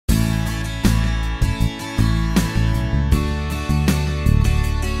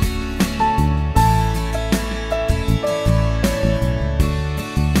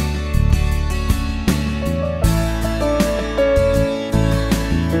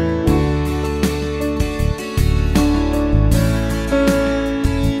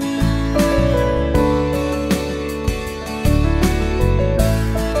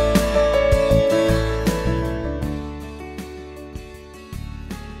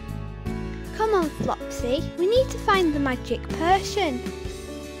Come on, Flopsy, we need to find the magic potion.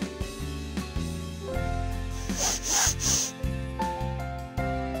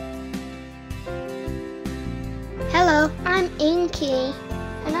 Hello, I'm Inky,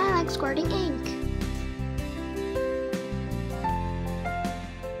 and I like squirting ink.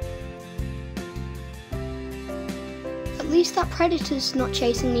 At least that predator's not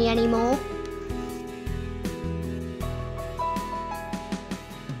chasing me anymore.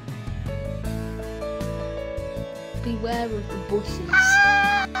 Beware of the bushes.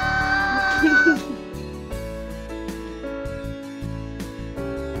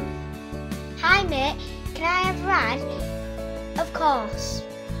 Hi mate, can I have a ride? Of course.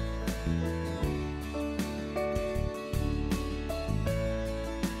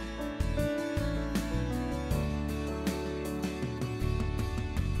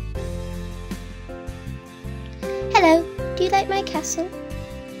 Hello, do you like my castle?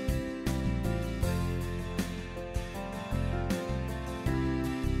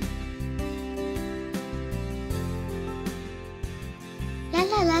 La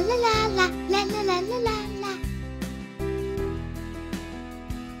la la la la la la la la la la la.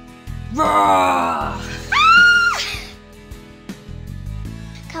 Roar!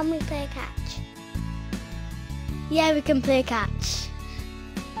 Can we play catch? Yeah, we can play catch.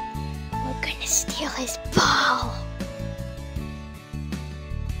 We're gonna steal his ball.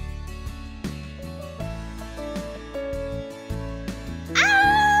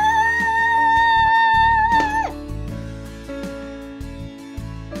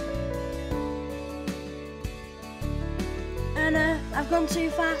 Anna, I've gone too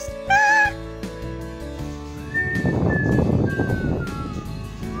fast.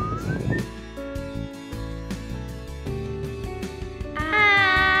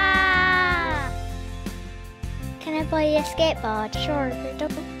 Can I borrow your skateboard? Sure, but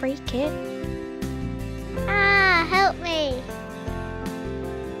don't break it. Ah, help me!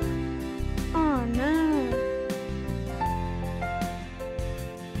 Oh no.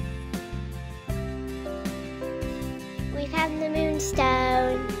 We found the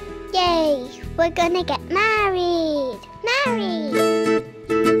moonstone. Yay! We're gonna get married! Married!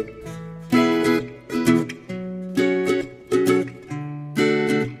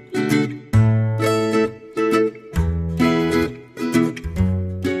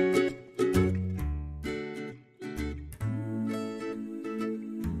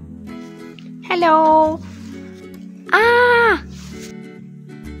 Hello. Ah!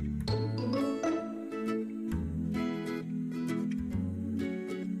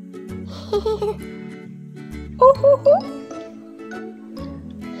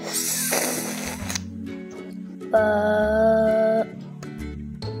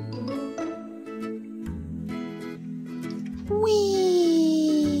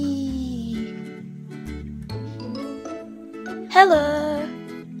 Whee! Hello.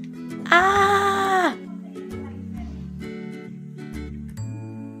 Ah!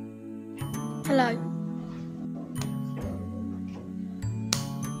 Hello.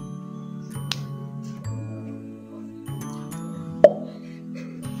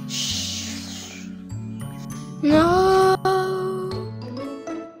 No.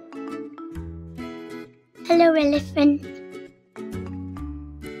 Hello, elephant.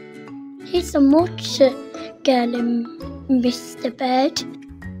 Here's a motor girl and Mr. Bird.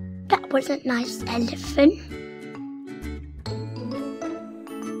 That wasn't nice, elephant.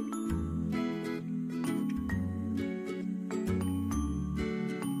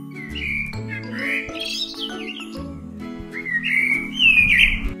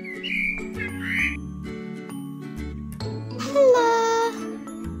 Hello.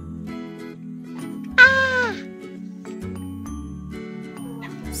 Ah.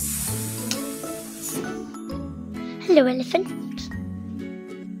 Hello, elephant.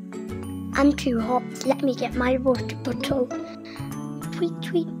 I'm too hot. Let me get my water bottle. Tweet,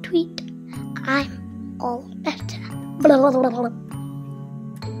 tweet, tweet. I'm all better. Blah, blah, blah, blah.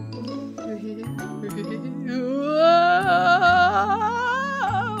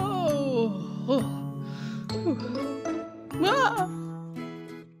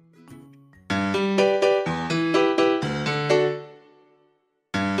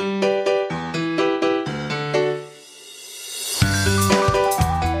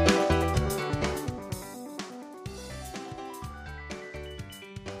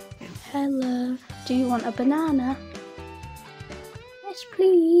 Hello. Do you want a banana? Yes,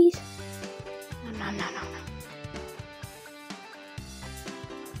 please. No, no, no, no, no.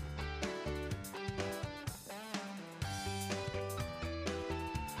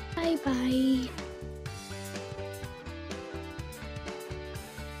 Bye bye.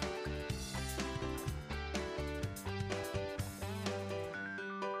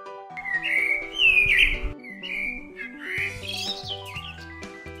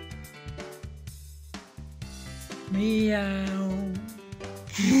 Meow.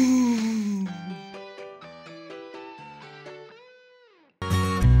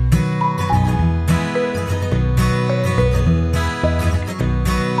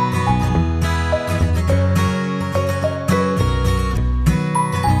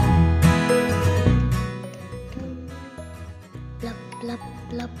 Blub, blub,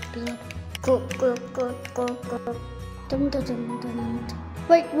 blub, blub. Go, go, go, go, go. Dum, dum, dum, dum.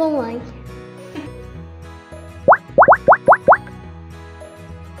 Wait, wrong way.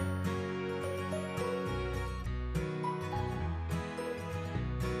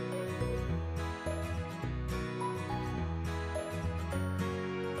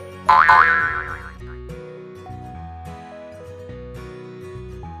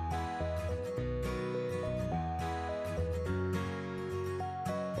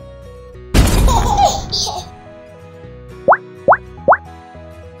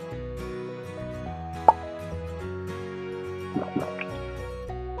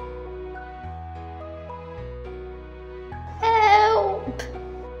 Help!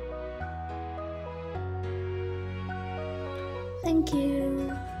 Thank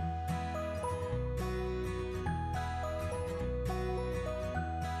you.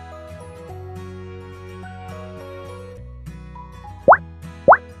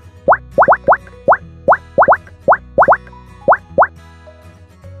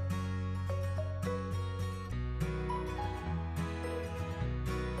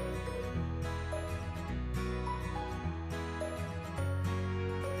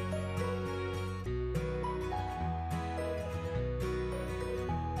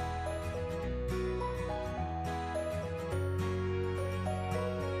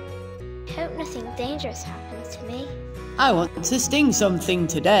 Hope nothing dangerous happens to me. I want to sting something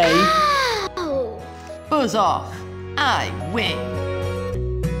today. Ow! Buzz off. I win.